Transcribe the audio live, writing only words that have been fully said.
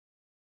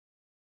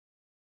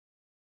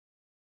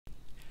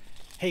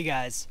Hey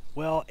guys,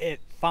 well, it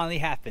finally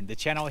happened. The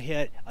channel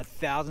hit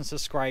 1,000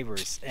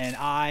 subscribers and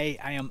I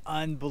am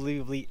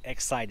unbelievably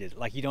excited.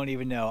 Like, you don't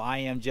even know. I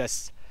am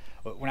just,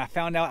 when I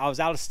found out I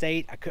was out of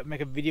state, I couldn't make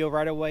a video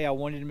right away. I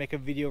wanted to make a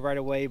video right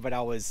away, but I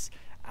don't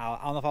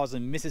know if I was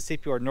in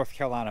Mississippi or North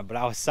Carolina, but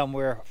I was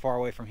somewhere far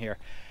away from here.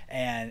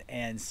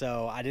 And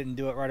so I didn't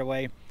do it right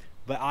away,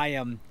 but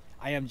I'm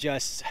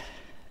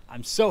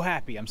so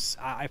happy.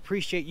 I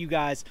appreciate you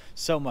guys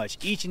so much,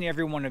 each and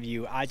every one of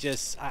you.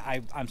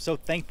 I'm so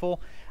thankful.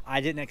 I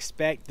didn't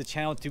expect the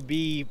channel to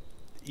be,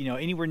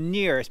 anywhere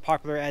near as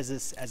popular as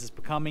it's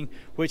becoming.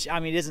 Which, I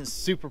mean, it isn't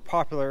super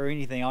popular or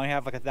anything. I only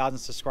have like 1,000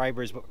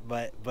 subscribers,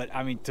 but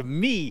I mean, to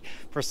me,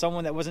 for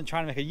someone that wasn't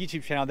trying to make a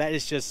YouTube channel, that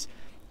is just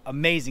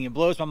amazing. It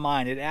blows my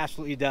mind. It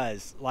absolutely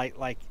does.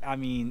 I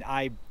mean,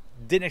 I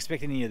didn't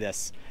expect any of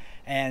this,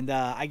 and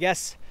I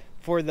guess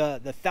for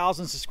the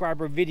 1,000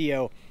 subscriber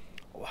video,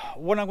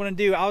 what I'm going to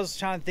do, I was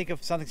trying to think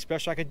of something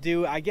special I could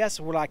do. I guess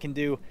what I can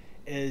do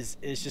is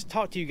just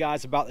talk to you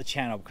guys about the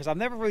channel, because I've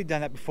never really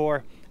done that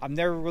before. I've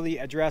never really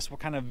addressed what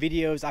kind of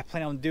videos I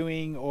plan on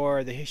doing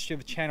or the history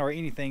of the channel or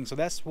anything. So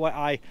that's what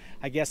I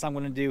guess I'm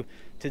going to do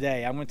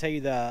today. I'm going to tell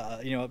you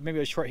the maybe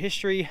a short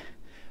history,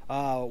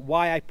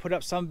 why I put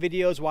up some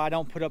videos, why I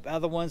don't put up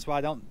other ones, why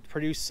I don't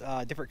produce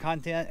different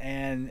content,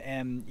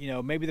 and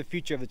maybe the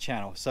future of the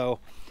channel. So,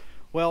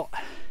 well,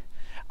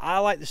 I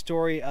like the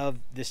story of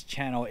this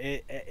channel.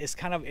 It's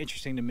kind of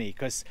interesting to me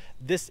because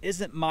this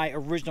isn't my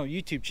original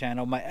YouTube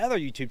channel. My other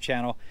YouTube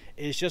channel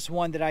is just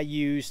one that I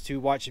use to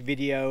watch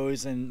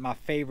videos and my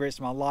favorites,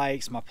 my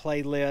likes, my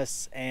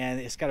playlists, and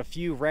it's got a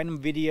few random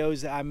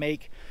videos that I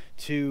make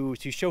to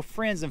show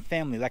friends and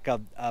family, like a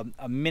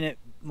minute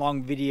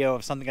long video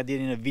of something I did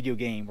in a video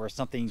game or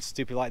something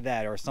stupid like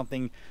that, or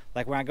something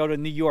like when I go to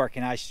New York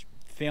and I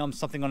film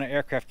something on an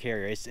aircraft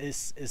carrier.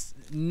 It's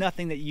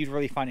nothing that you'd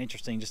really find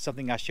interesting, just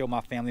something I show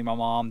my family, my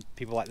mom,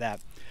 people like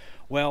that.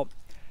 Well,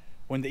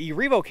 when the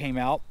e-Revo came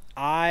out,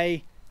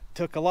 I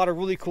took a lot of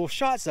really cool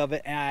shots of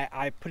it, and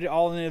I put it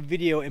all in a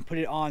video and put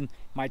it on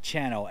my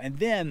channel. And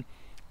then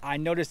I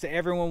noticed that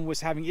everyone was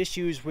having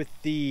issues with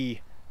the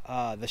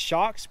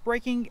shocks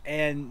breaking,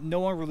 and no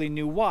one really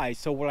knew why.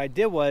 So what I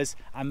did was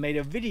I made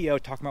a video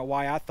talking about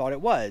why I thought it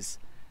was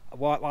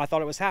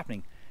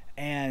happening.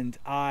 And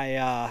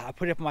I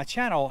put it up on my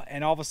channel,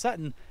 and all of a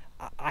sudden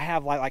I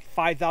have like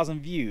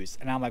 5,000 views,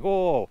 and I'm like,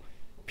 oh,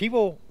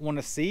 people want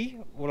to see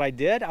what I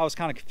did. I was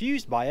kind of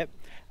confused by it.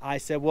 I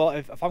said, well,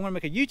 if I'm going to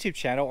make a YouTube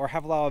channel or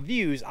have a lot of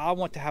views, I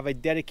want to have a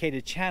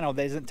dedicated channel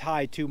that isn't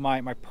tied to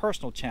my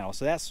personal channel.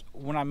 So that's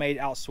when I made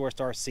Outsourced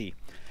RC,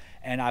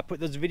 and I put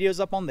those videos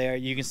up on there.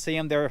 You can see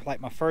them there, like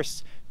my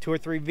first 2 or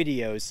 3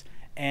 videos.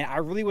 And I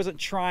really wasn't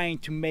trying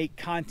to make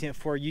content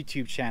for a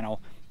YouTube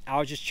channel. I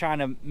was just trying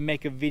to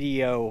make a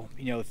video,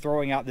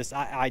 throwing out this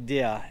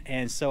idea.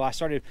 And so I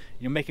started,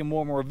 making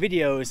more and more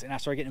videos, and I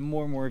started getting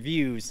more and more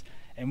views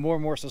and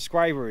more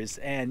subscribers.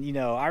 And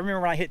I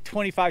remember when I hit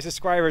 25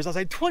 subscribers, I was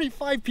like,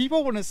 25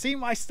 people want to see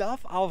my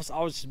stuff. I was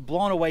just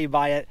blown away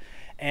by it.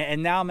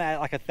 And now I'm at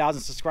like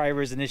 1,000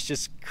 subscribers, and it's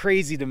just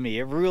crazy to me.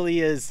 It really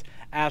is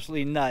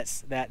absolutely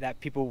nuts that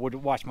people would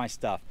watch my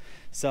stuff.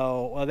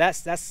 So, well,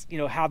 that's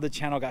how the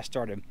channel got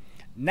started.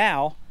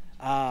 Now,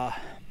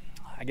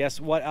 I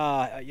guess what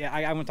I'm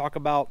going to talk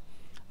about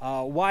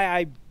why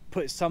I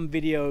put some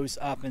videos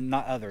up and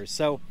not others.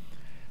 So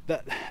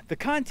the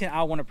content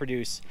I want to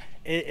produce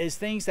is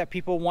things that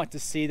people want to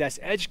see, that's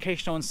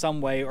educational in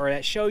some way, or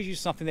that shows you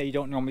something that you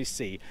don't normally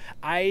see.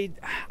 I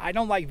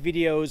don't like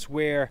videos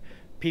where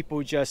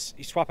people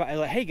just swap out,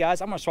 like, hey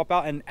guys, I'm gonna swap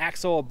out an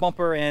axle, a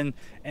bumper, and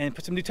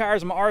put some new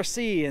tires on my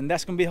RC, and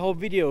that's gonna be the whole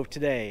video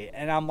today.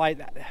 And I'm like,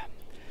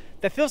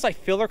 that feels like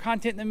filler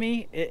content to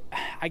me.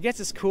 I guess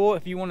it's cool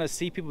if you want to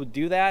see people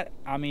do that.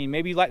 I mean,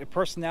 maybe you like the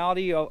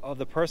personality of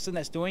the person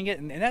that's doing it,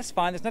 and that's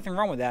fine. There's nothing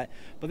wrong with that.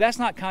 But that's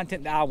not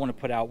content that I want to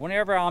put out.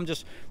 Whenever I'm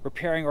just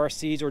repairing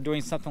RCs or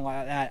doing something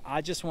like that,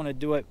 I just want to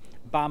do it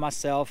by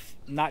myself,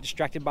 not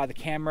distracted by the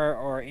camera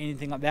or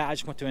anything like that. I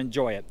just want to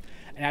enjoy it.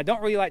 And I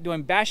don't really like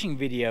doing bashing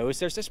videos.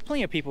 There's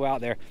plenty of people out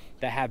there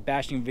that have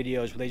bashing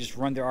videos where they just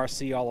run their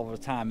RC all over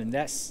the time, and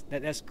that's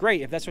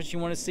great. If that's what you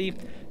want to see,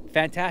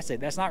 fantastic.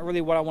 That's not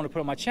really what I want to put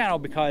on my channel,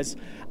 because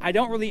I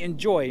don't really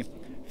enjoy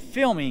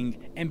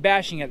filming and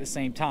bashing at the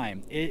same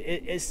time.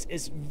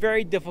 It's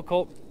very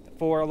difficult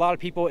for a lot of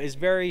people. It's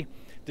very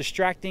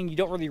distracting. You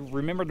don't really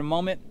remember the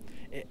moment.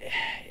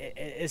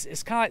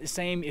 It's kind of like the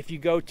same if you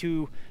go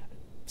to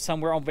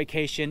somewhere on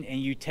vacation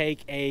and you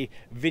take a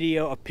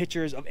video of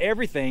pictures of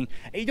everything,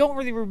 and you don't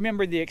really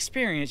remember the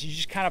experience. You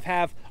just kind of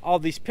have all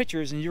these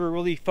pictures, and you were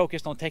really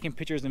focused on taking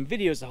pictures and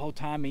videos the whole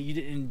time, and you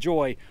didn't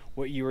enjoy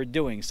what you were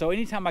doing. So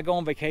anytime I go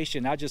on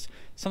vacation,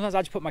 sometimes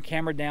I just put my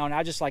camera down,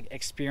 I just like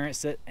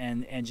experience it,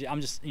 and I'm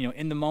just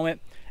in the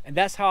moment. And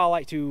that's how I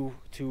like to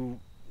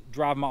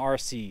drive my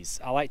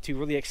RCs. I like to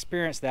really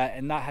experience that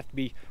and not have to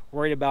be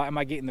worried about, am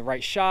I getting the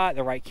right shot,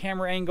 the right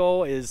camera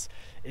angle, is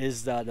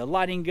the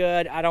lighting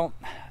good?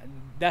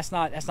 That's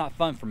not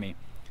fun for me.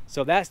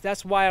 So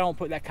that's why I don't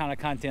put that kind of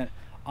content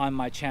on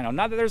my channel.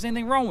 Not that there's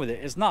anything wrong with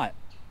it, it's not.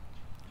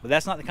 but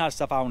that's not the kind of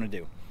stuff I want to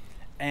do.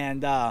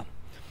 And I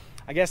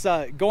guess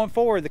going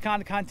forward, the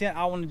kind of content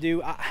I want to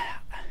do,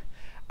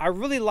 I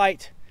really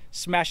liked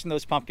smashing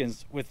those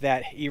pumpkins with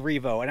that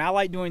eRevo, and I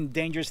like doing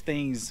dangerous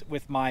things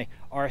with my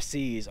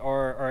RCs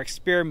or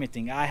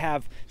experimenting. I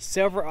have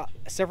several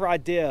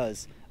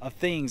ideas of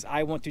things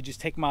I want to just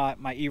take my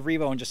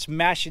eRevo and just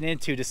smash it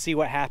into to see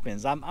what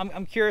happens.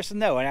 I'm curious to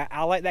know, and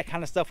I like that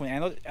kind of stuff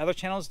when other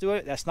channels do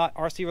it that's not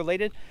RC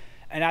related,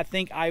 and I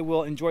think I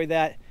will enjoy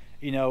that,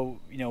 you know,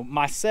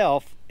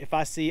 myself, if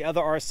I see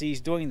other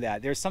RCs doing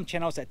that. There's some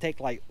channels that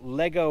take like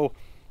Lego.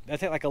 They'll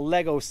take like a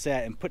Lego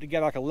set and put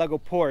together like a Lego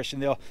Porsche,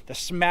 and they'll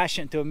smash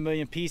it into a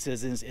million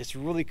pieces, and it's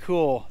really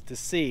cool to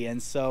see.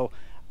 And so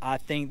I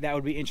think that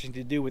would be interesting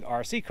to do with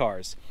RC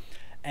cars.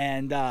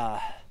 And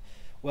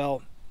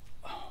well,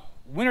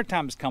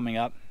 wintertime is coming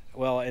up.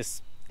 Well,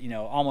 it's, you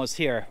know, almost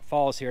here.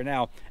 Fall's here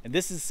now, and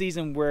this is a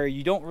season where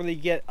you don't really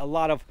get a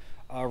lot of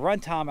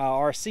runtime out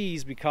of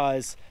RCs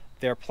because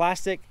they're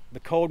plastic. The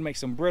cold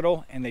makes them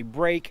brittle and they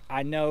break.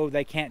 I know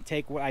they can't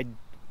take what I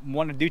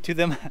want to do to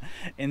them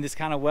in this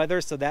kind of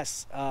weather, so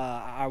that's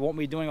I won't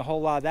be doing a whole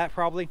lot of that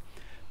probably.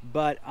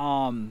 But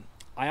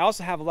I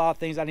also have a lot of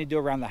things I need to do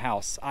around the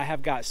house. I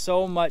have got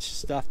so much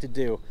stuff to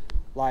do.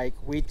 Like,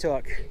 we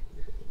took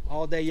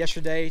all day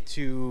yesterday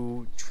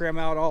to trim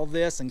out all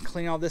this and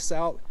clean all this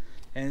out,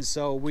 and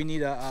so we need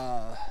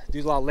to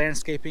do a lot of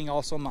landscaping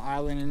also on the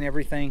island and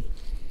everything,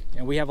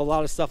 and we have a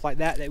lot of stuff like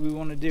that we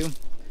want to do,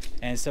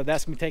 and so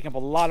that's gonna be taking up a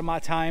lot of my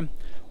time.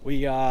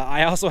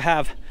 I also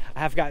have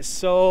got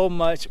so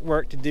much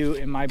work to do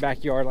in my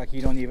backyard like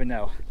you don't even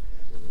know.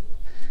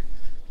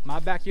 My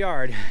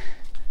backyard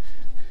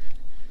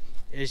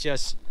is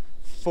just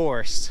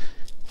forest.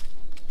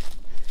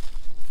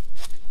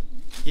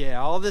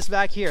 Yeah, all this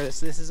back here,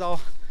 this is all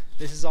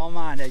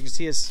mine. As you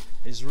see,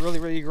 is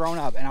really grown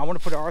up, and I want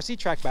to put an RC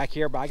track back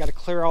here, but I got to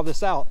clear all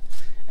this out.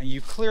 And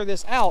you clear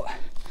this out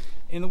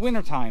in the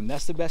winter time.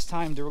 That's the best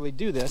time to really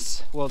do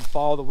this. Well, the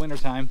fall, the winter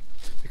time,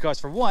 because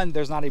for one,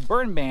 there's not a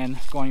burn ban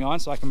going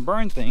on, so I can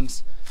burn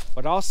things,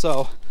 but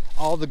also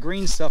all the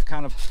green stuff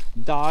kind of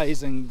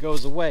dies and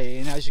goes away.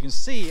 And as you can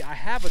see, I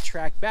have a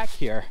track back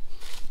here,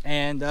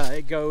 and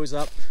it goes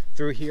up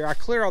through here. I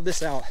clear all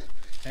this out,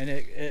 and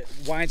it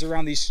winds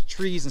around these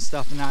trees and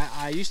stuff. And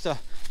I used to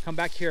come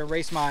back here and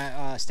race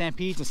my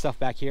Stampedes and stuff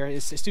back here.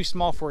 It's too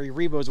small for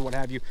eRevos or what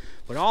have you,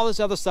 but all this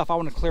other stuff I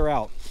want to clear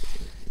out.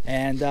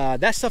 And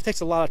that stuff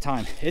takes a lot of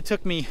time. It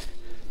took me,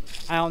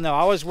 I don't know,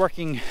 I was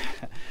working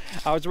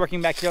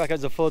back here like it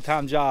was a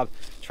full-time job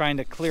trying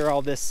to clear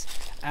all this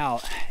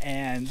out,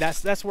 and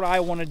that's what I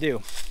want to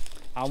do.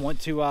 I want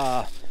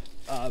to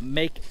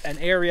make an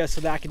area so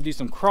that I can do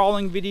some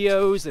crawling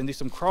videos and do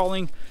some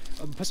crawling,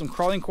 put some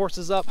crawling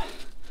courses up.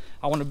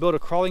 I want to build a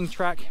crawling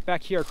track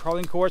back here, a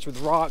crawling course with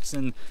rocks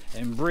and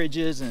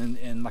bridges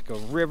and like a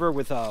river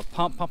with a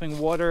pumping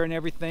water and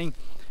everything.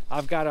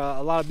 I've got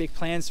a lot of big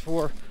plans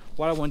for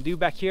what I want to do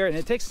back here, and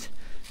it takes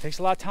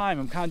a lot of time.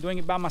 I'm kind of doing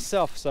it by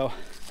myself, so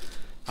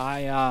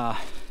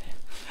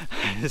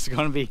it's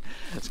gonna be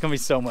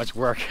so much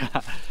work.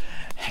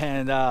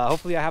 And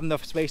hopefully I have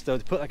enough space though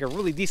to put like a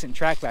really decent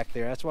track back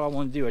there. That's what I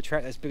want to do, a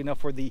track that's big enough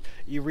for the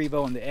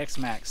eRevo and the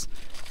X-Max.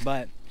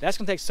 But that's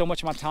gonna take so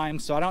much of my time,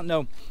 so I don't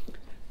know,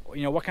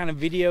 you know, what kind of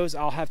videos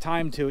I'll have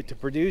time to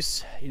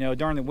produce, you know,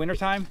 during the winter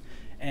time.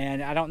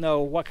 And I don't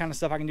know what kind of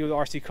stuff I can do with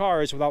RC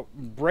cars without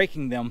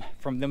breaking them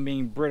from them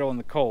being brittle in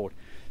the cold.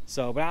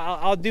 So, but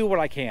I'll do what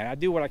I can. I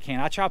do what I can.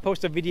 I try to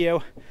post a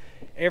video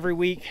every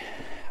week.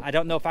 I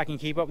don't know if I can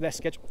keep up with that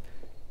schedule.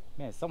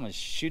 Man, someone's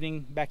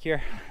shooting back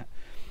here.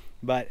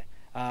 But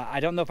I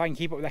don't know if I can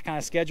keep up with that kind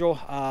of schedule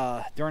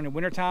during the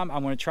winter time.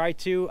 I'm going to try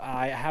to.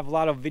 I have a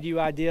lot of video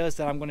ideas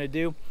that I'm going to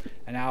do,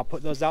 and I'll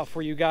put those out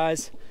for you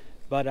guys.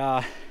 But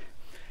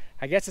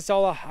I guess that's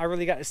all I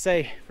really got to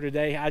say for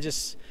today. I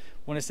just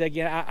want to say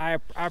again, I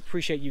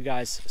appreciate you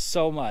guys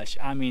so much.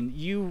 I mean,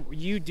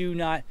 you do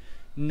not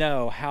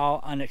know how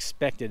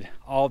unexpected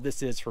all of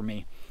this is for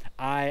me.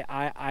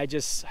 I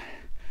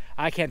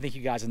can't thank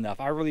you guys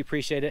enough. I really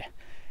appreciate it.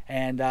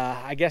 And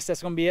I guess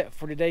that's gonna be it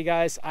for today,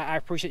 guys. I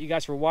appreciate you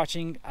guys for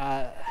watching.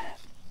 I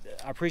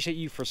appreciate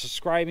you for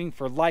subscribing,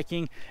 for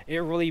liking. It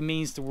really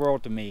means the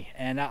world to me,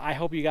 and I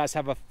hope you guys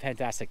have a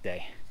fantastic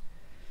day.